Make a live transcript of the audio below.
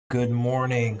Good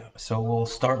morning. So we'll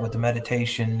start with the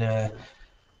meditation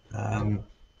um,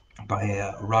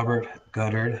 by Robert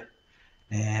Goddard.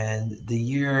 And the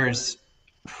years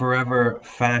forever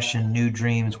fashion new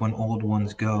dreams when old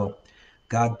ones go.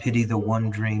 God pity the one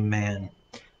dream man.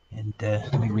 And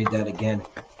let me read that again.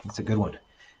 It's a good one.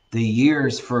 The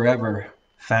years forever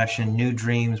fashion new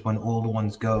dreams when old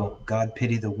ones go. God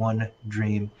pity the one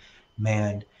dream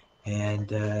man. And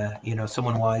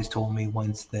someone wise told me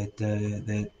once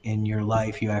that in your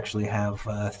life you actually have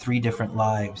three different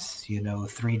lives.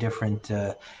 Three different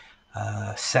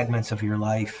segments of your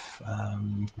life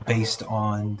based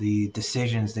on the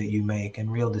decisions that you make,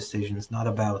 and real decisions, not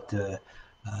about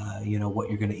what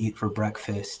you're going to eat for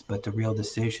breakfast, but the real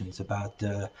decisions about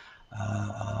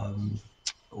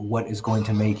what is going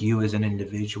to make you as an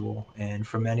individual. And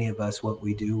for many of us, what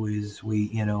we do is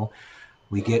we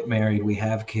get married, we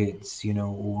have kids,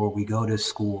 or we go to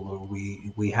school, or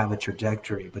we have a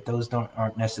trajectory, but those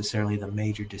aren't necessarily the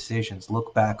major decisions.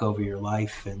 Look back over your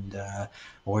life and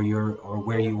or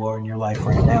where you are in your life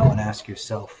right now, and ask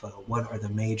yourself, what are the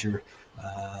major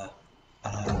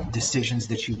decisions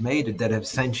that you've made that have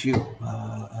sent you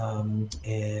on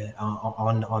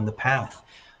the path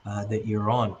that you're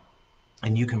on.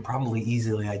 And you can probably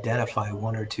easily identify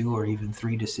one or two or even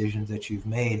three decisions that you've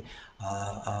made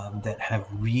that have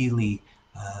really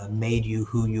made you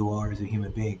who you are as a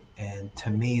human being. And to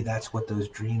me, that's what those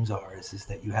dreams are: is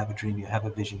that you have a dream, you have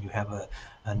a vision, you have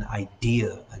an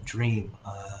idea, a dream,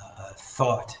 a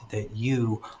thought that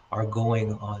you are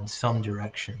going on some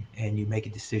direction, and you make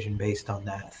a decision based on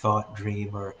that thought,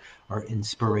 dream, or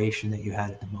inspiration that you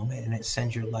had at the moment, and it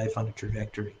sends your life on a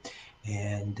trajectory.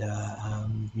 And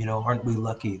aren't we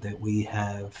lucky that we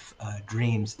have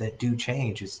dreams that do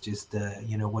change? It's just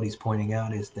what he's pointing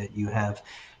out is that you have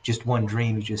just one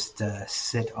dream. You just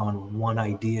sit on one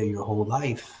idea your whole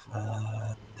life.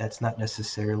 That's not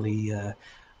necessarily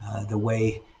the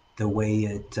way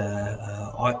it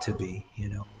ought to be.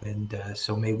 And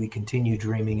so may we continue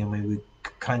dreaming, and may we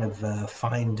kind of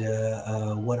find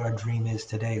what our dream is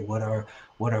today, what our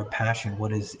passion,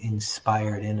 what is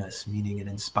inspired in us. Meaning, an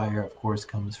inspire, of course,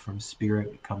 comes from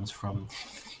spirit, it comes from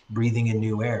breathing in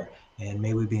new air. And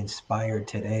may we be inspired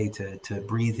today to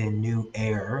breathe in new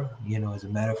air, as a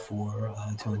metaphor,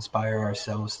 to inspire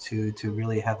ourselves to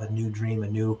really have a new dream,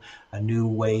 a new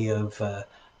way of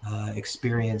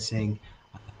experiencing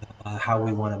how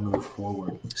we want to move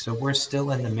forward. So we're still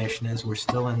in the Mishnahs. We're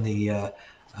still in the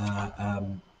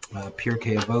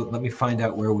Pirkei Avot. Let me find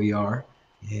out where we are.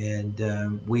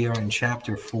 And we are in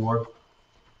chapter 4.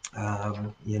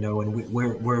 And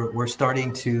we're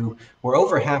starting to, we're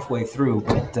over halfway through,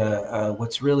 but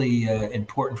what's really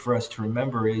important for us to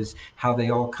remember is how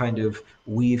they all kind of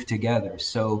weave together.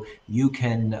 So you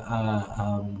can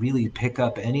really pick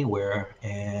up anywhere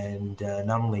and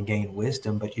not only gain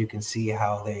wisdom, but you can see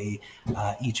how they,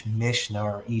 each Mishnah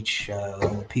or each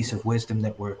piece of wisdom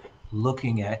that we're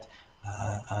looking at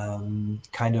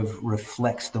kind of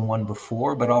reflects the one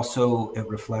before, but also it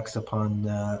reflects upon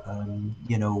a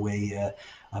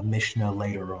Mishnah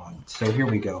later on. So here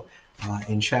we go.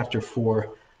 In chapter 4,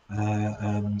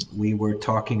 we were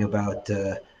talking about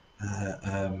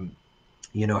how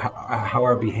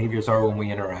our behaviors are when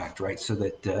we interact, right? So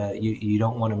that you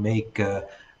don't want to make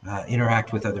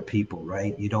interact with other people,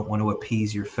 right? You don't want to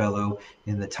appease your fellow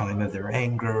in the time of their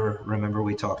anger. Remember,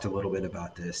 we talked a little bit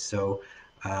about this. So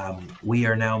we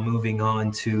are now moving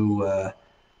on to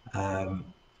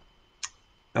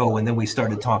and then we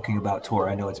started talking about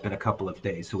Torah. I know it's been a couple of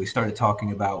days. So we started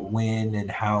talking about when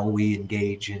and how we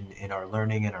engage in our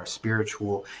learning and our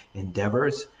spiritual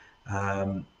endeavors.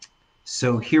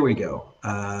 So here we go.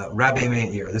 Rabbi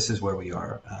Meir, this is where we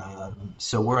are.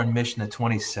 So we're on Mishnah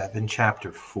 27,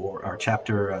 chapter 4, or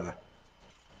chapter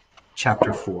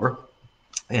 4.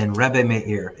 And Rabbi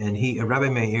Meir, Rabbi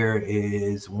Meir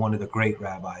is one of the great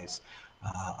rabbis.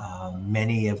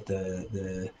 Many of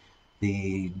the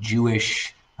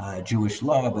Jewish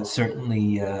law, but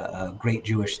certainly great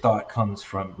Jewish thought comes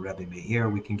from Rabbi Meir.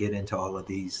 We can get into all of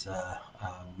these,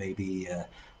 maybe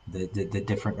the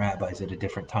different rabbis at a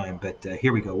different time. But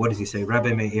here we go. What does he say?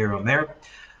 Rabbi Meir Omer,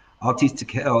 Al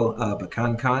tistekel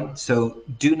b'kankan. So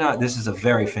do not. This is a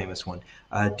very famous one.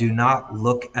 Do not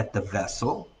look at the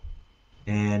vessel.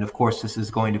 And of course, this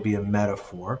is going to be a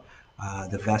metaphor.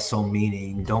 The vessel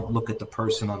meaning don't look at the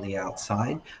person on the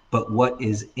outside, but what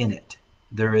is in it.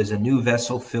 There is a new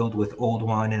vessel filled with old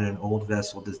wine, and an old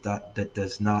vessel that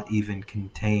does not even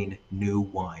contain new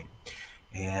wine.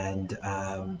 And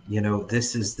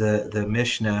this is the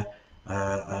Mishnah.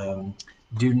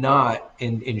 Do not,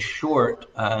 in short,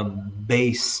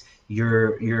 base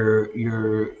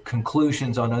your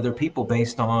conclusions on other people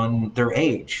based on their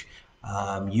age.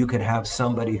 You could have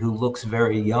somebody who looks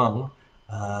very young,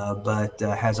 but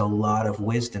has a lot of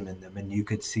wisdom in them, and you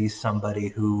could see somebody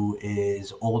who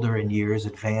is older in years,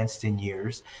 advanced in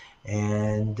years,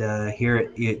 and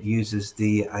here it uses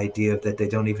the idea that they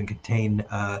don't even contain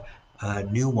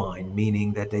new wine,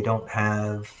 meaning that they don't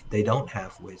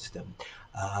have wisdom.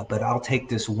 But I'll take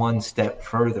this one step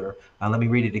further. Let me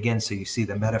read it again so you see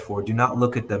the metaphor. Do not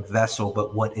look at the vessel,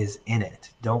 but what is in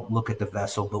it. Don't look at the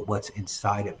vessel, but what's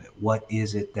inside of it. What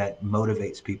is it that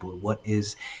motivates people? What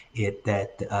is it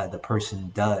that the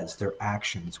person does, their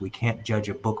actions? We can't judge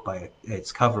a book by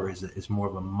its cover, is more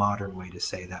of a modern way to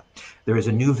say that. There is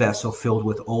a new vessel filled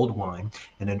with old wine,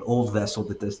 and an old vessel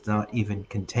that does not even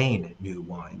contain new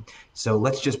wine. So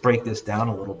let's just break this down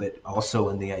a little bit also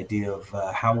in the idea of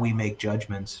how we make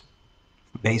judgments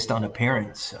based on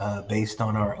appearance, based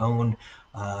on our own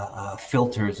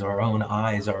filters, our own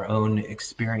eyes, our own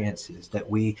experiences, that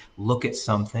we look at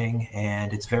something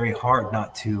and it's very hard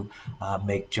not to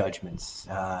make judgments,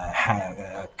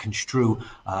 construe,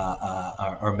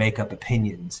 or make up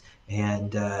opinions.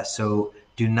 And so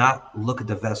do not look at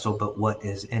the vessel, but what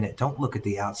is in it. Don't look at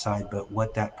the outside, but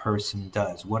what that person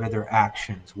does. What are their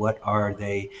actions? What are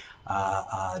they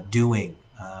doing?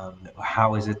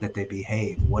 How is it that they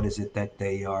behave? What is it that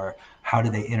they are? How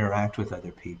do they interact with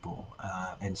other people?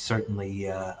 And certainly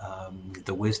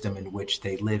the wisdom in which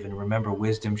they live. And remember,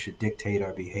 wisdom should dictate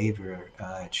our behavior.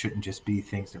 It shouldn't just be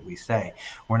things that we say.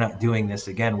 We're not doing this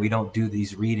again. We don't do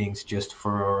these readings just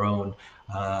for our own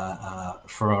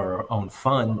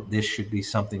fun. This should be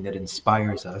something that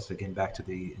inspires us. Again, back to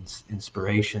the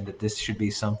inspiration, that this should be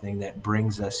something that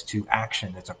brings us to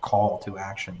action. It's a call to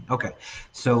action. Okay,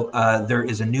 so there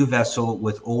is a new vessel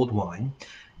with old wine.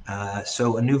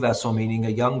 So a new vessel, meaning a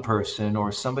young person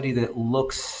or somebody that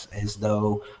looks as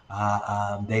though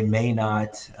they may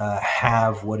not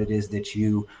have what it is that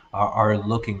you are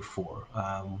looking for.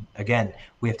 Again,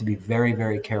 we have to be very,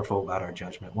 very careful about our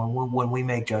judgment. When we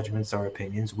make judgments, our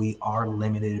opinions, we are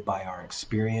limited by our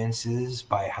experiences,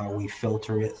 by how we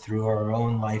filter it through our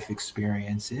own life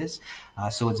experiences.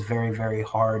 So it's very, very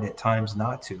hard at times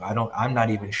not to. I'm not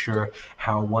even sure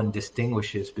how one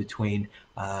distinguishes between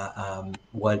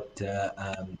what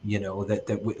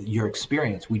your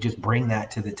experience. We just bring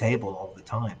that to the table all the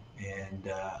time, and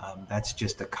that's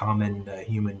just a common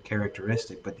human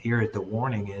characteristic. But here, the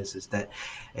warning is that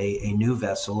a new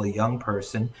vessel, a young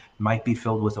person, might be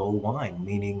filled with old wine.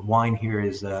 Meaning, wine here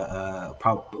is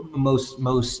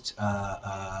most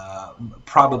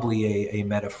probably a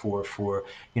metaphor for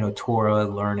Torah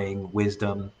learning,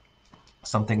 wisdom,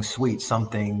 something sweet,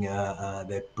 something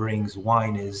that brings.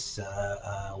 Wine is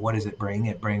what does it bring?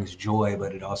 It brings joy,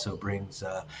 but it also brings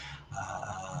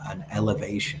an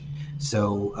elevation.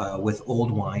 So with old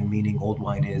wine, meaning old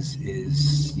wine is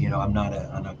I'm not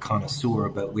a connoisseur,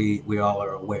 but we all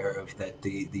are aware of that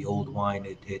the old wine,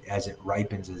 it as it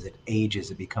ripens, as it ages,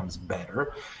 it becomes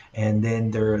better. And then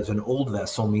there is an old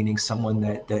vessel, meaning someone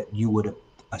that you would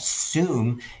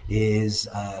assume is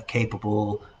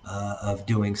capable of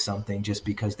doing something just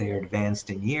because they are advanced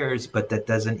in years, but that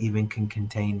doesn't even can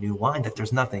contain new wine, that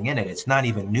there's nothing in it. It's not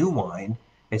even new wine.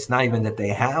 It's not even that they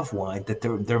have wine, that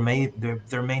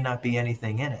there may not be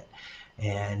anything in it.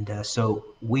 And so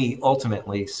we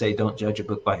ultimately say don't judge a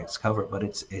book by its cover, but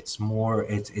it's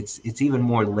even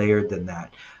more layered than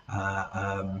that.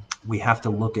 We have to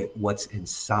look at what's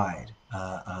inside.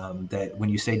 That when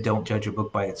you say don't judge a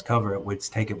book by its cover, it would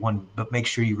take it one, but make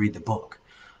sure you read the book.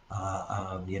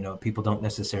 People don't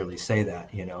necessarily say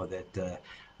that.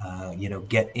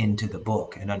 Get into the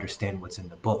book and understand what's in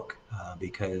the book,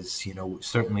 because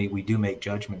certainly we do make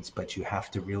judgments, but you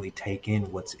have to really take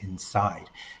in what's inside,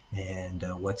 and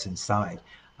what's inside.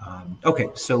 Okay,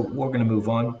 so we're going to move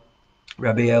on.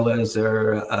 Rabbi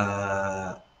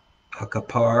Elazar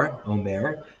Hakapar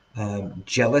Omer,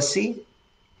 jealousy,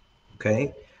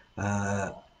 okay,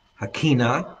 uh,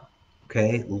 Hakina,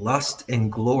 okay, lust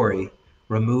and glory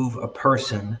remove a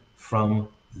person from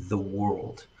the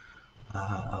world.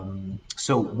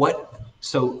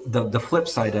 So the flip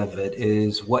side of it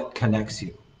is what connects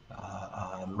you,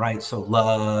 right? So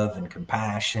love and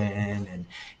compassion,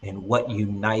 and what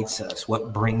unites us,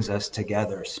 what brings us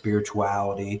together,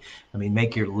 spirituality. I mean,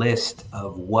 make your list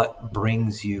of what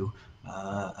brings you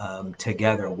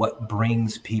together, what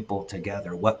brings people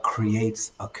together, what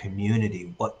creates a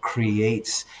community, what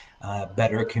creates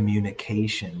better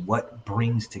communication, what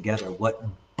brings together, what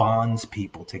bonds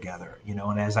people together.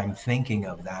 And as I'm thinking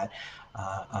of that,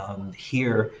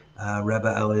 here,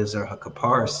 Rebbe Eliezer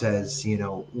Hakapar says,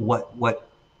 what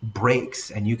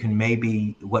breaks, and you can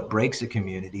maybe, what breaks a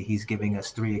community, he's giving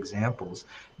us three examples.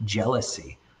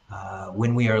 Jealousy,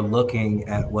 when we are looking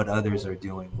at what others are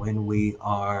doing, when we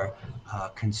are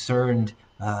concerned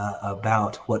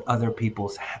about what other people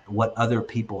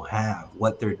have,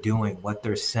 what they're doing, what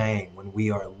they're saying, when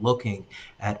we are looking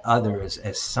at others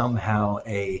as somehow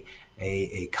a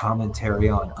commentary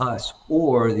on us,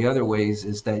 or the other ways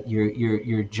is that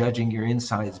you're judging your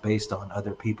insides based on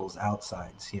other people's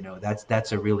outsides.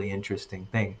 That's a really interesting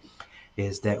thing,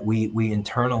 is that we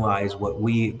internalize what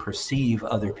we perceive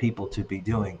other people to be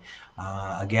doing.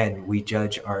 Again, we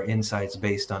judge our insides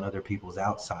based on other people's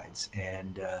outsides,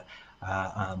 and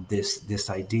this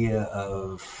idea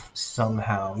of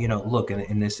somehow, look,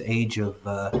 in this age of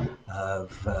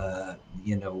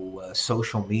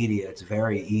social media, it's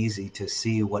very easy to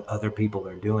see what other people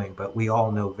are doing, but we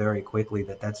all know very quickly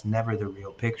that that's never the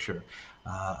real picture.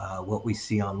 What we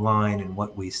see online and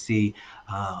what we see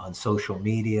on social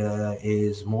media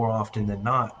is more often than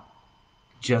not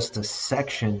just a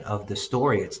section of the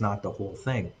story. It's not the whole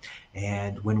thing.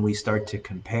 And when we start to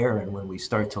compare and when we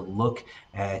start to look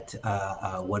at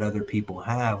what other people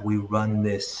have, we run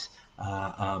this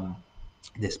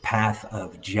path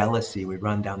of jealousy. We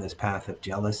run down this path of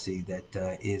jealousy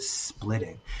that is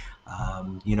splitting.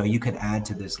 You can add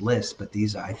to this list, but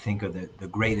these, I think, are the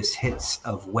greatest hits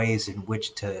of ways in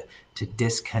which to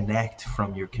disconnect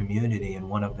from your community, and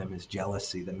one of them is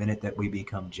jealousy. The minute that we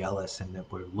become jealous and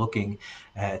that we're looking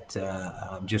at,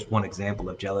 just one example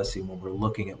of jealousy, when we're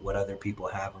looking at what other people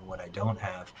have and what I don't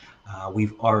have,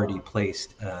 we've already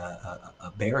placed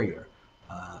a barrier.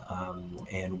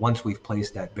 And once we've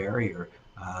placed that barrier,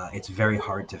 it's very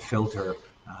hard to filter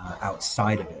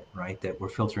outside of it, right? That we're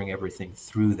filtering everything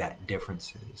through that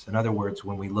differences. In other words,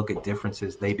 when we look at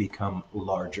differences, they become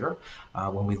larger.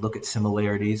 When we look at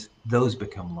similarities, those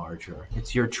become larger.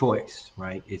 It's your choice,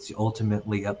 right? It's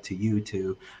ultimately up to you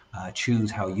to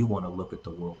choose how you want to look at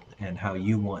the world and how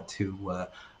you want to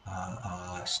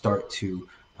start to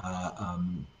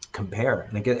compare.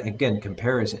 And again,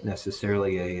 compare isn't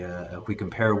necessarily if we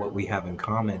compare what we have in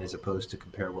common as opposed to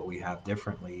compare what we have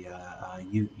differently,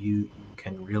 you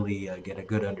can really get a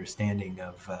good understanding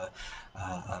of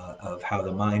how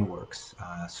the mind works.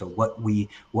 So what we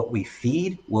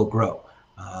feed will grow.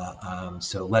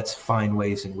 So let's find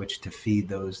ways in which to feed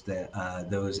those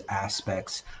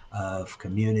aspects of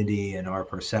community and our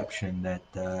perception that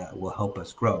will help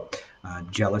us grow.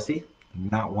 Jealousy,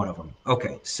 not one of them.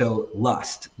 Okay, so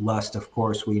lust, of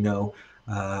course, we know,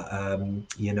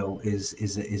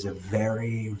 is a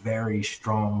very, very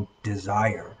strong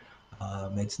desire.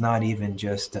 It's not even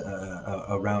just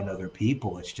around other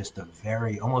people. It's just a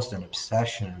very, almost an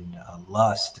obsession, a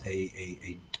lust,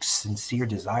 a sincere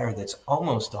desire that's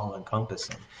almost all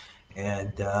encompassing,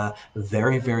 and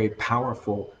very, very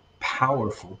powerful,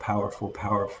 powerful, powerful,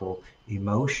 powerful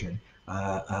emotion.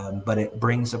 But it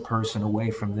brings a person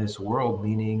away from this world,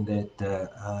 meaning that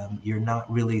you're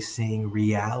not really seeing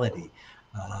reality.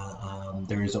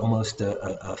 There's almost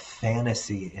a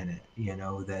fantasy in it,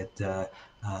 that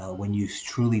when you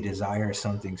truly desire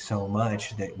something so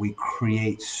much that we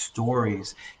create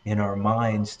stories in our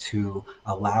minds to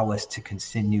allow us to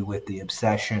continue with the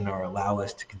obsession or allow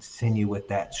us to continue with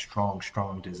that strong,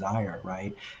 strong desire,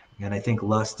 right? And I think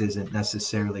lust isn't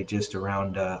necessarily just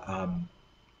around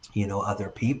other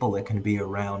people. It can be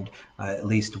around, at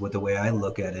least with the way I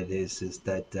look at it is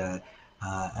that the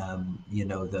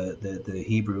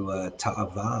Hebrew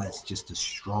ta'ava is just a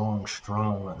strong,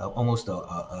 strong, almost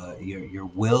your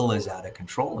will is out of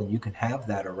control, and you can have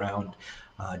that around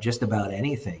just about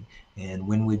anything. And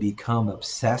when we become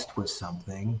obsessed with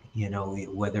something,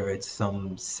 whether it's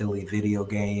some silly video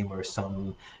game or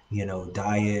some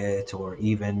diet, or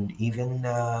even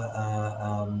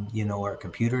our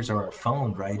computers or our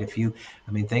phone, right?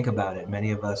 I mean, think about it.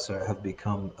 Many of us have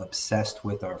become obsessed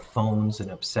with our phones and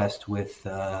obsessed with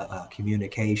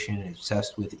communication,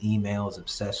 obsessed with emails,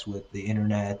 obsessed with the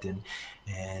internet, and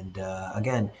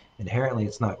again, inherently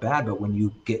it's not bad, but when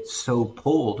you get so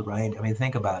pulled, right? I mean,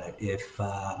 think about it. If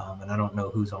and I don't know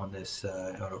who's on this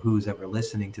or who's ever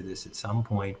listening to this at some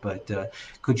point, but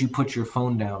could you put your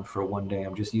phone down for one day?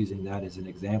 I'm just using that as an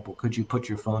example. Could you put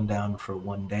your phone down for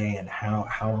one day, and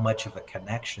how much of a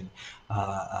connection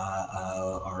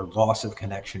or loss of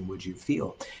connection would you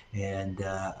feel? And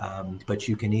but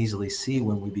you can easily see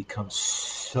when we become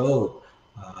so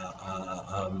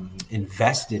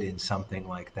invested in something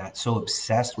like that, so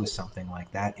obsessed with something like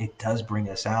that, it does bring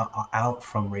us out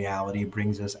from reality,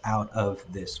 brings us out of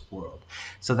this world.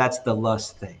 So that's the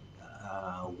lust thing.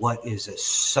 What is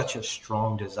such a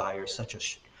strong desire, such a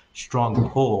strong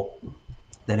pull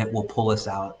that it will pull us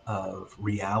out of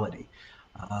reality.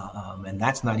 And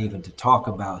that's not even to talk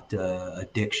about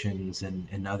addictions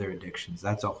and other addictions.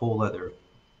 That's a whole other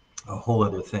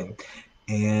thing.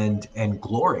 And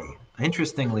glory.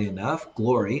 Interestingly enough,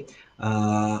 glory.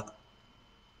 Uh,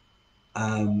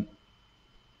 um,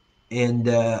 and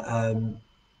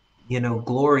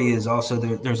Glory is also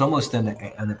there's almost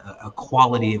a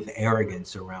quality of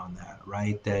arrogance around that,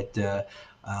 right? That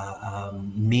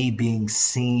me being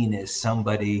seen as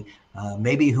somebody,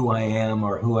 maybe who I am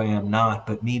or who I am not,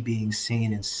 but me being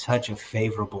seen in such a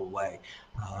favorable way.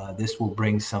 This will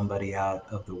bring somebody out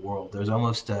of the world. There's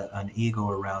almost an ego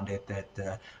around it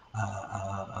that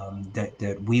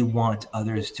we want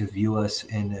others to view us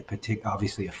in a particular,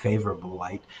 obviously a favorable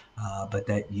light, but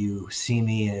that you see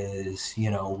me as,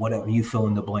 whatever you fill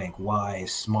in the blank,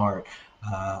 wise, smart,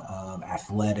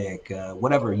 athletic,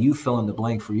 whatever you fill in the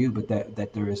blank for you, but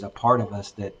that there is a part of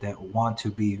us that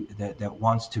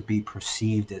wants to be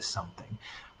perceived as something.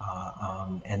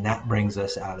 And that brings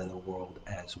us out of the world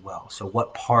as well. So,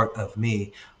 what part of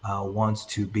me wants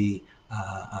to be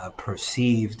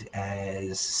perceived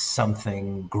as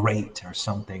something great or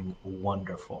something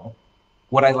wonderful?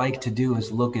 What I like to do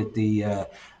is look at the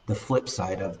flip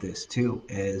side of this too.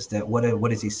 Is that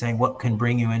what is he saying? What can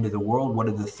bring you into the world? What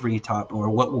are the three top, or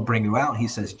what will bring you out? He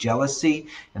says jealousy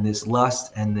and this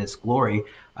lust and this glory.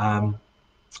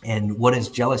 And what is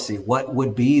jealousy? What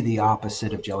would be the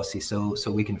opposite of jealousy? So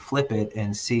we can flip it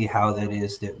and see how that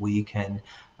is that we can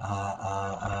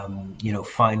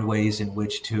find ways in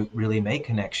which to really make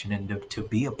connection and to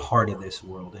be a part of this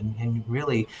world. And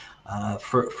really,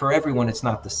 for everyone, it's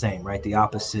not the same, right? The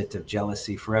opposite of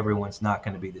jealousy for everyone's not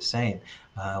going to be the same.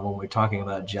 When we're talking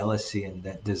about jealousy and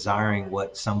that desiring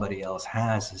what somebody else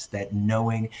has, is that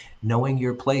knowing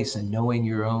your place and knowing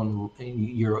your own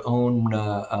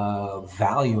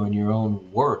value and your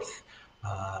own worth.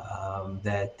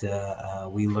 That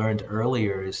we learned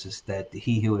earlier is that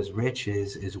he who is rich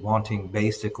is wanting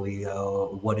basically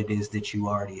what it is that you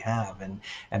already have.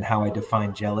 And how I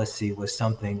define jealousy was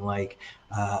something like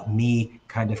me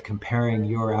kind of comparing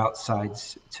your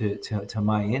outsides to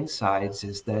my insides.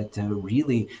 Is that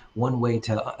really one way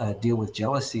to deal with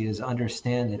jealousy is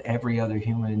understand that every other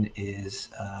human is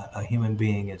a human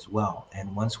being as well.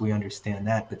 And once we understand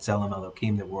that, B'Tselem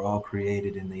Elohim, that we're all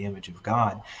created in the image of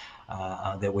God,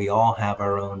 that we all have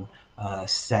our own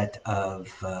set of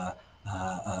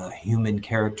human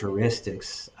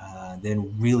characteristics,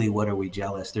 then really what are we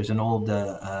jealous? There's an old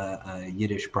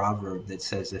Yiddish proverb that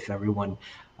says if everyone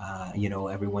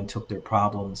took their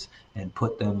problems and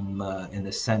put them in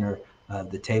the center of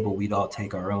the table, we'd all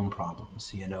take our own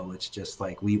problems. It's just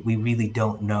like we really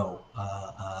don't know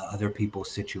other people's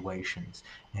situations.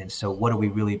 And so what are we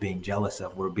really being jealous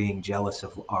of? We're being jealous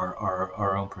of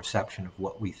our own perception of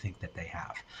what we think that they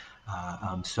have.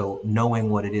 So knowing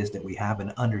what it is that we have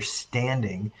and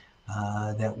understanding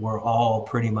that we're all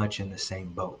pretty much in the same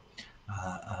boat.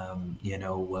 Uh, um, you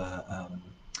know, uh, um,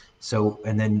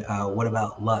 and then what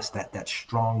about lust? That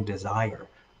strong desire,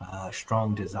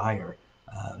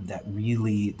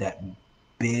 that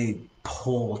big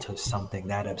pull to something,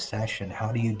 that obsession.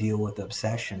 How do you deal with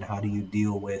obsession? How do you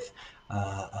deal with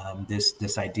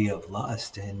this idea of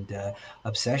lust? And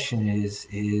obsession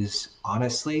is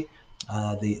honestly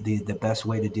the best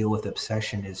way to deal with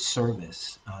obsession is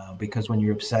service, because when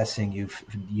you're obsessing,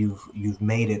 you've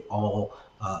made it all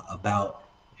about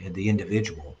the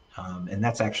individual. And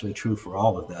that's actually true for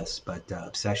all of us, but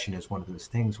obsession is one of those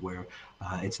things where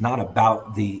it's not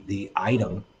about the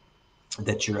item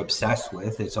that you're obsessed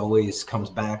with. It's always comes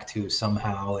back to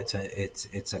somehow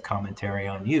it's a commentary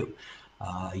on you,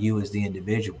 you as the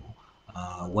individual.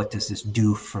 What does this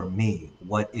do for me?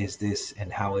 What is this,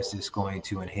 and how is this going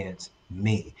to enhance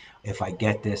me? If I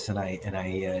get this and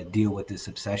I deal with this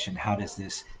obsession, how does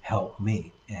this help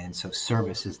me? And so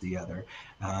service is the other,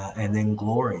 and then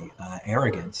glory,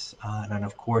 arrogance, and then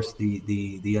of course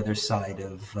the other side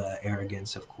of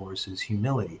arrogance, of course, is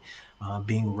humility,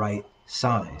 being right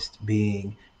sized,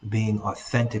 being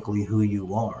authentically who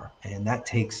you are. And that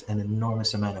takes an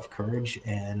enormous amount of courage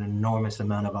and an enormous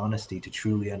amount of honesty to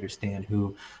truly understand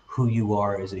who you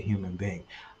are as a human being.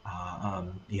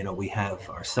 We have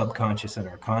our subconscious and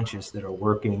our conscious that are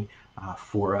working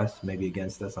for us, maybe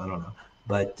against us, I don't know.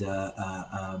 But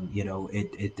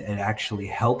it actually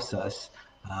helps us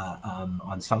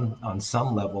on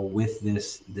some level with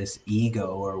this ego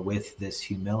or with this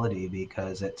humility,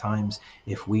 because at times,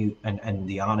 if we and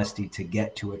the honesty to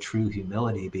get to a true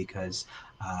humility, because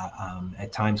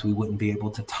at times we wouldn't be able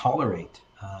to tolerate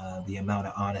the amount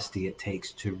of honesty it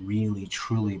takes to really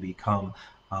truly become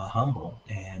humble.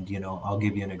 And I'll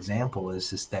give you an example. Is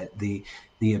just that the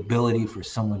ability for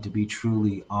someone to be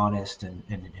truly honest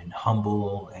and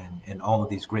humble and all of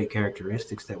these great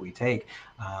characteristics that we take.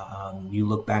 You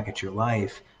look back at your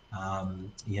life.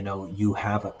 You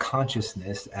have a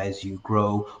consciousness as you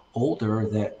grow older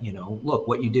that, look,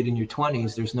 what you did in your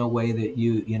 20s, there's no way that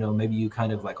maybe you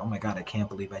kind of like, oh my God, I can't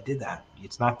believe I did that.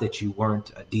 It's not that you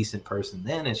weren't a decent person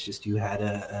then, it's just you had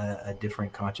a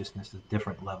different consciousness, a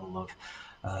different level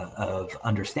of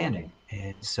understanding.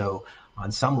 And so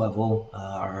on some level,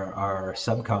 our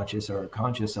subconscious or our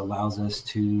conscious allows us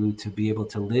to be able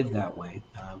to live that way,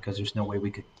 because there's no way we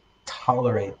could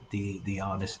tolerate the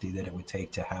honesty that it would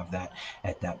take to have that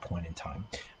at that point in time.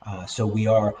 So we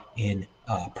are in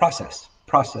process.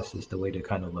 Process is the way to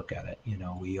kind of look at it.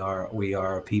 We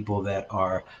are people that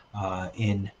are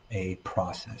in a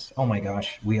process. Oh my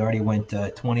gosh, we already went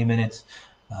 20 minutes.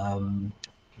 Um,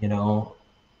 you know,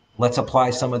 let's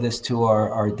apply some of this to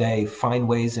our day. Find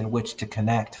ways in which to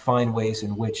connect, find ways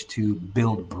in which to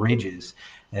build bridges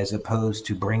as opposed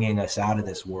to bringing us out of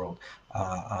this world.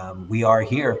 We are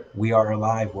here, we are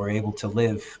alive, we're able to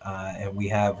live, and we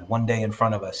have one day in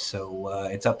front of us. So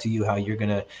it's up to you how you're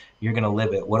gonna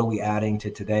live it. What are we adding to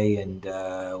today, and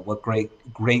what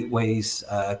great ways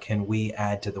can we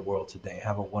add to the world today?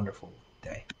 Have a wonderful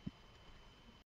day.